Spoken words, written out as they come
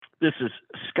This is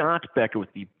Scott Becker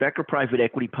with the Becker Private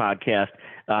Equity Podcast,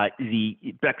 the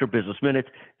Becker Business Minute.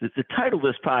 The title of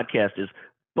this podcast is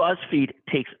BuzzFeed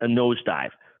Takes a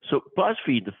Nosedive. So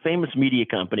BuzzFeed, the famous media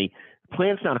company,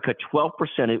 plans now to cut 12%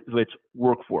 of its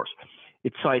workforce.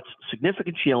 It cites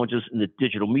significant challenges in the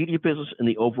digital media business and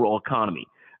the overall economy.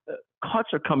 Cuts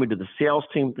are coming to the sales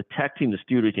team, the tech team, the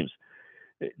studio teams.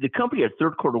 The company had a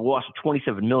third quarter loss of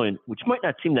 $27 million, which might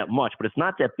not seem that much, but it's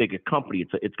not that big a company.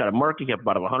 It's got a market cap of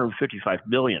about $155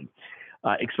 billion.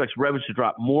 Expects revenues to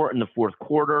drop more in the fourth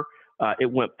quarter.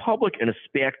 It went public in a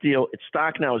SPAC deal. Its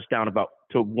stock now is down about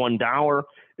to $1.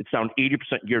 It's down 80%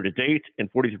 year to date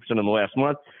and 42% in the last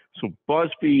month. So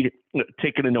BuzzFeed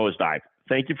taking a nosedive.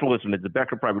 Thank you for listening to the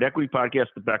Becker Private Equity Podcast,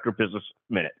 the Becker Business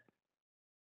Minute.